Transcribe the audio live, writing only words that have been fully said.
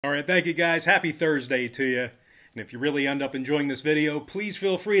All right, thank you guys. Happy Thursday to you. And if you really end up enjoying this video, please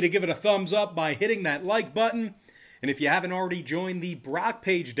feel free to give it a thumbs up by hitting that like button. And if you haven't already joined the Brock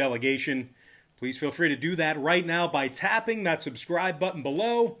Page delegation, please feel free to do that right now by tapping that subscribe button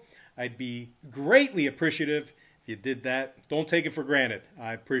below. I'd be greatly appreciative if you did that. Don't take it for granted.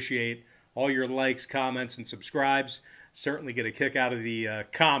 I appreciate all your likes, comments, and subscribes. Certainly get a kick out of the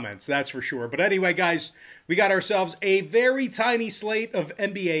comments, that's for sure. But anyway, guys, we got ourselves a very tiny slate of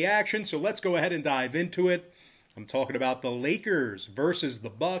NBA action, so let's go ahead and dive into it. I'm talking about the Lakers versus the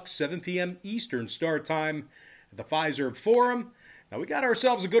Bucks, 7 p.m. Eastern start time at the Fiserv Forum. Now, we got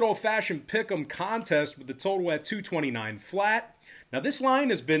ourselves a good old-fashioned pick'em contest with the total at 229 flat. Now, this line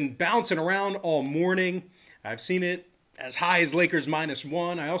has been bouncing around all morning. I've seen it as high as Lakers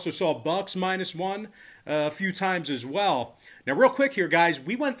 -1. I also saw Bucks -1 a few times as well. Now, real quick here, guys,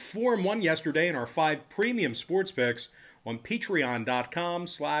 we went 4-1 yesterday in our 5 premium sports picks on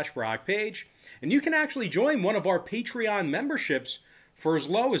patreon.com/BrockPage. And you can actually join one of our Patreon memberships for as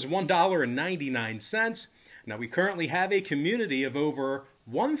low as $1.99. Now, we currently have a community of over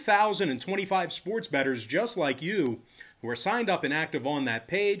 1,025 sports bettors just like you who are signed up and active on that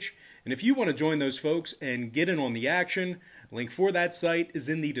page. And if you want to join those folks and get in on the action, link for that site is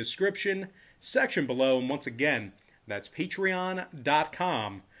in the description section below. And once again, that's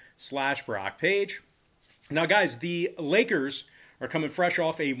patreon.com/BrockPage. Now, guys, the Lakers are coming fresh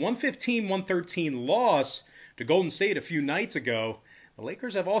off a 115-113 loss to Golden State a few nights ago. The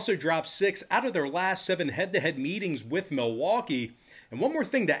Lakers have also dropped 6 out of their last 7 head-to-head meetings with Milwaukee. And one more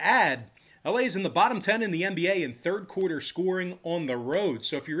thing to add, LA is in the bottom 10 in the NBA in third quarter scoring on the road.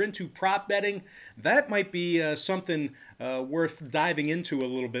 So if you're into prop betting, that might be something worth diving into a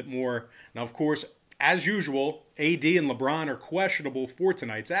little bit more. Now, of course, as usual, AD and LeBron are questionable for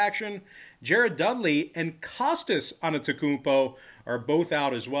tonight's action. Jared Dudley and Kostas Antetokounmpo are both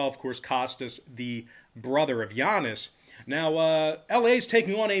out as well. Of course, Kostas, the brother of Giannis. Now, LA is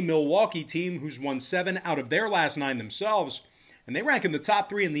taking on a Milwaukee team who's won 7 out of their last 9 themselves, and they rank in the top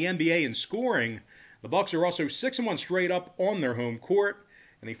 3 in the NBA in scoring. The Bucks are also 6-1 straight up on their home court,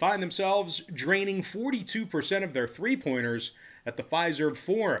 and they find themselves draining 42% of their three-pointers at the Fiserv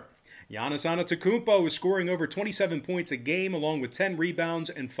Forum. Giannis Antetokounmpo is scoring over 27 points a game, along with 10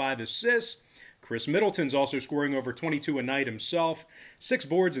 rebounds and 5 assists. Chris Middleton's also scoring over 22 a night himself, 6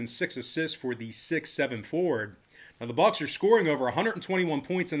 boards and 6 assists for the 6'7" forward. Now, the Bucks are scoring over 121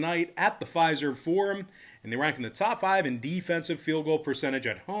 points a night at the Fiserv Forum, and they rank in the top 5 in defensive field goal percentage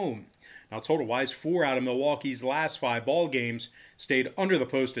at home. Now, total-wise, 4 out of Milwaukee's last 5 ball games stayed under the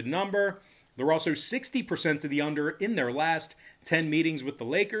posted number. They're also 60% to the under in their last 10 meetings with the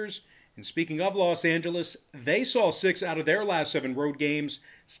Lakers. And speaking of Los Angeles, they saw 6 out of their last 7 road games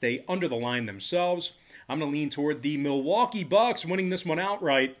stay under the line themselves. I'm going to lean toward the Milwaukee Bucks winning this one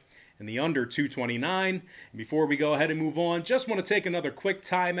outright in the under 229. And before we go ahead and move on, just want to take another quick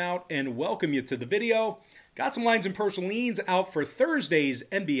timeout and welcome you to the video. Got some lines and personal leans out for Thursday's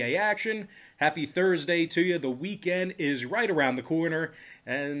NBA action. Happy Thursday to you. The weekend is right around the corner.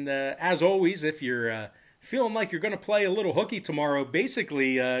 And as always, if you're feeling like you're going to play a little hooky tomorrow,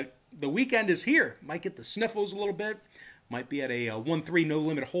 basically the weekend is here. Might get the sniffles a little bit. Might be at a 1-3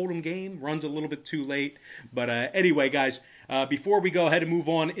 no-limit hold'em game. Runs a little bit too late. But anyway, guys, before we go ahead and move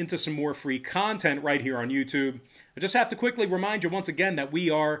on into some more free content right here on YouTube, I just have to quickly remind you once again that we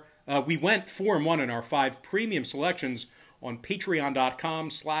went 4-1 in our 5 premium selections on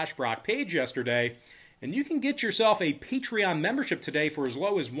patreon.com/BrockPage yesterday. And you can get yourself a Patreon membership today for as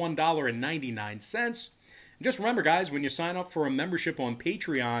low as $1.99. And just remember, guys, when you sign up for a membership on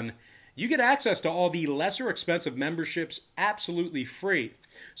Patreon, you get access to all the lesser expensive memberships absolutely free.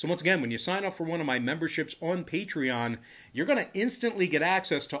 So once again, when you sign up for one of my memberships on Patreon, you're going to instantly get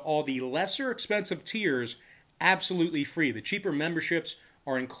access to all the lesser expensive tiers absolutely free. The cheaper memberships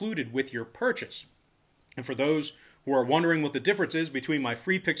are included with your purchase. And for those who are wondering what the difference is between my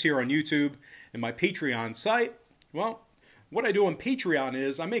free picks here on YouTube and my Patreon site, well, what I do on Patreon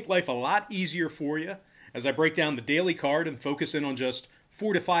is I make life a lot easier for you as I break down the daily card and focus in on just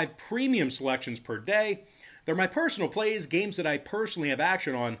 4 to 5 premium selections per day. They're my personal plays, games that I personally have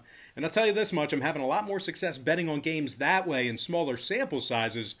action on, and I'll tell you this much, I'm having a lot more success betting on games that way in smaller sample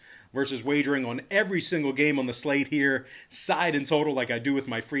sizes versus wagering on every single game on the slate here, side and total, like I do with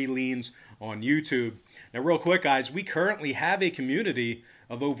my free leans on YouTube. Now, real quick, guys, we currently have a community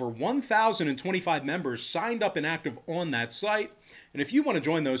of over 1,025 members signed up and active on that site. And if you want to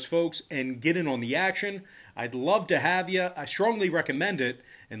join those folks and get in on the action, I'd love to have you. I strongly recommend it.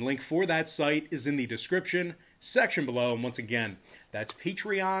 And link for that site is in the description section below. And once again, That's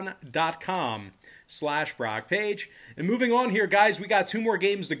patreon.com/BrockPage. And moving on here, guys, we got 2 more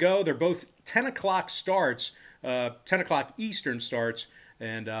games to go. They're both 10 o'clock starts, 10 o'clock Eastern starts.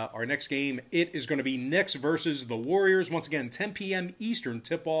 And our next game, it is going to be Knicks versus the Warriors. Once again, 10 p.m. Eastern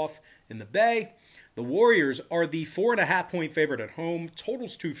tip-off in the Bay. The Warriors are the 4.5-point favorite at home.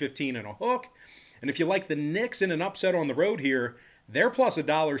 Totals 215 and a hook. And if you like the Knicks in an upset on the road here, they're plus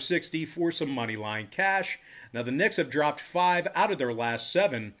 $1.60 for some money line cash. Now, the Knicks have dropped 5 out of their last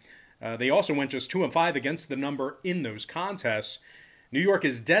 7. They also went just 2-5 against the number in those contests. New York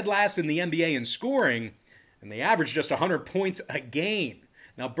is dead last in the NBA in scoring, and they average just 100 points a game.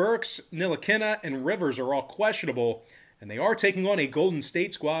 Now, Burks, Ntilikina, and Rivers are all questionable, and they are taking on a Golden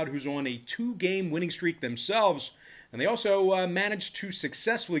State squad who's on a 2-game winning streak themselves, and they also managed to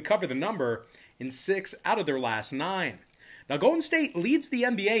successfully cover the number in 6 out of their last 9. Now, Golden State leads the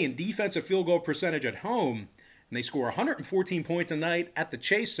NBA in defensive field goal percentage at home, and they score 114 points a night at the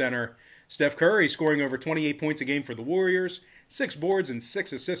Chase Center. Steph Curry scoring over 28 points a game for the Warriors, 6 boards and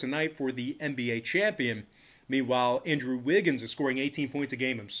 6 assists a night for the NBA champion. Meanwhile, Andrew Wiggins is scoring 18 points a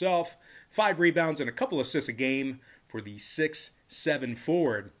game himself, 5 rebounds and a couple assists a game for the 6'7"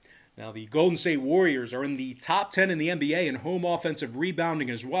 forward. Now, the Golden State Warriors are in the top 10 in the NBA in home offensive rebounding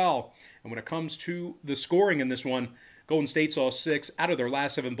as well. And when it comes to the scoring in this one, Golden State saw 6 out of their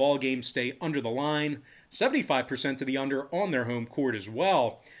last 7 ball games stay under the line, 75% to the under on their home court as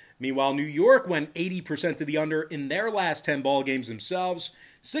well. Meanwhile, New York went 80% to the under in their last 10 ball games themselves,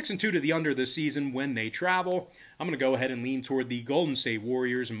 6-2 to the under this season when they travel. I'm going to go ahead and lean toward the Golden State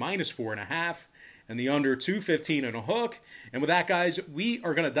Warriors minus 4.5 and the under 215 and a hook. And with that, guys, we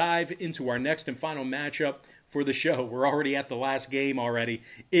are going to dive into our next and final matchup for the show. We're already at the last game already.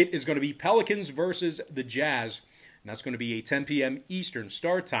 It is going to be Pelicans versus the Jazz. And that's going to be a 10 p.m. Eastern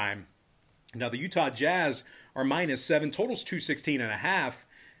start time. Now, the Utah Jazz are minus 7, totals 216 and a half.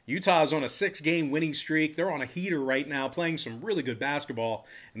 Utah's on a 6-game winning streak. They're on a heater right now, playing some really good basketball.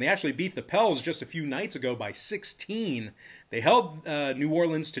 And they actually beat the Pels just a few nights ago by 16. They held New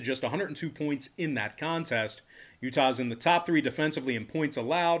Orleans to just 102 points in that contest. Utah's in the top 3 defensively in points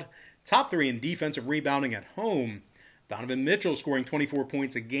allowed, top 3 in defensive rebounding at home. Donovan Mitchell scoring 24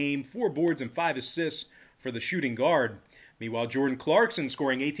 points a game, 4 boards and 5 assists for the shooting guard. Meanwhile, Jordan Clarkson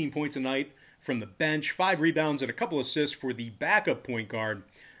scoring 18 points a night from the bench, 5 rebounds and a couple assists for the backup point guard.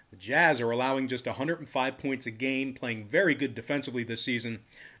 The Jazz are allowing just 105 points a game, playing very good defensively this season.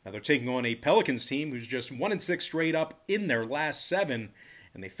 Now they're taking on a Pelicans team who's just 1-6 straight up in their last 7,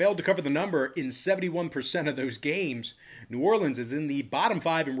 and they failed to cover the number in 71% of those games. New Orleans is in the bottom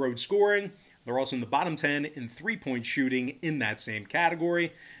 5 in road scoring. They're also in the bottom 10 in three-point shooting in that same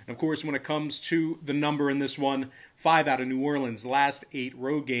category. And of course, when it comes to the number in this one, 5 out of New Orleans' last 8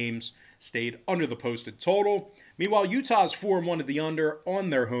 road games stayed under the posted total. Meanwhile, Utah's 4-1 to the under on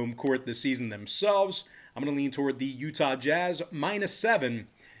their home court this season themselves. I'm going to lean toward the Utah Jazz minus 7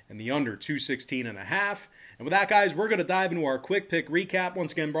 and the under 216 and a half. And with that, guys, we're going to dive into our quick pick recap.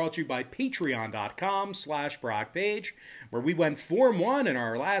 Once again, brought to you by patreon.com/BrockPage, where we went 4-1 in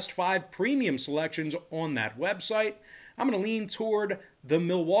our last 5 premium selections on that website. I'm going to lean toward the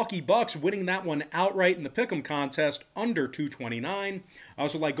Milwaukee Bucks winning that one outright in the Pick'em contest under 229. I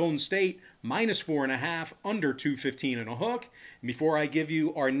also like Golden State minus 4.5, under 215 and a hook. And before I give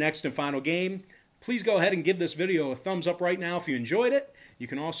you our next and final game, please go ahead and give this video a thumbs up right now if you enjoyed it. You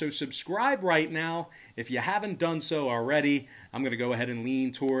can also subscribe right now if you haven't done so already. I'm going to go ahead and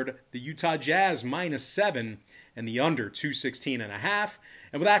lean toward the Utah Jazz minus 7 and the under 216 and a half.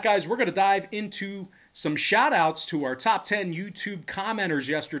 And with that, guys, we're going to dive into some shout-outs to our top 10 YouTube commenters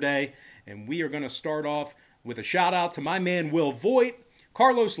yesterday. And we are going to start off with a shout-out to my man Will Voigt,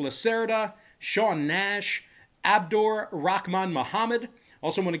 Carlos Lacerda, Sean Nash, Abdur Rahman Muhammad.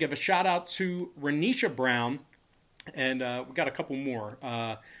 Also want to give a shout-out to Renisha Brown. And we got a couple more.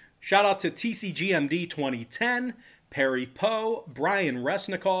 Shout-out to TCGMD 2010, Perry Poe, Brian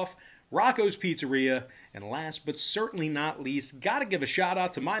Resnikoff, Rocco's Pizzeria, and last but certainly not least, got to give a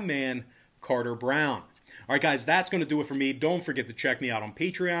shout-out to my man, Carter Brown. All right, guys, that's going to do it for me. Don't forget to check me out on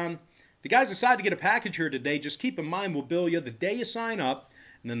Patreon. If you guys decide to get a package here today, just keep in mind we'll bill you the day you sign up,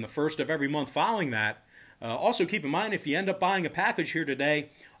 and then the first of every month following that. Also, keep in mind, if you end up buying a package here today,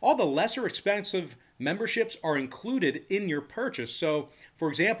 all the lesser expensive memberships are included in your purchase. So, for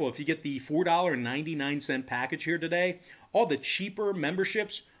example, if you get the $4.99 package here today, all the cheaper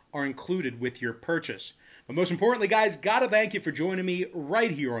memberships are included with your purchase. But most importantly, guys, gotta thank you for joining me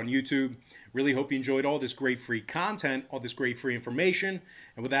right here on YouTube. Really hope you enjoyed all this great free content, all this great free information.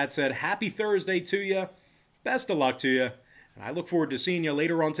 And with that said, happy Thursday to you. Best of luck to you. And I look forward to seeing you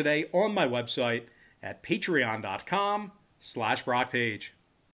later on today on my website at patreon.com/BrockPage. Brock Page.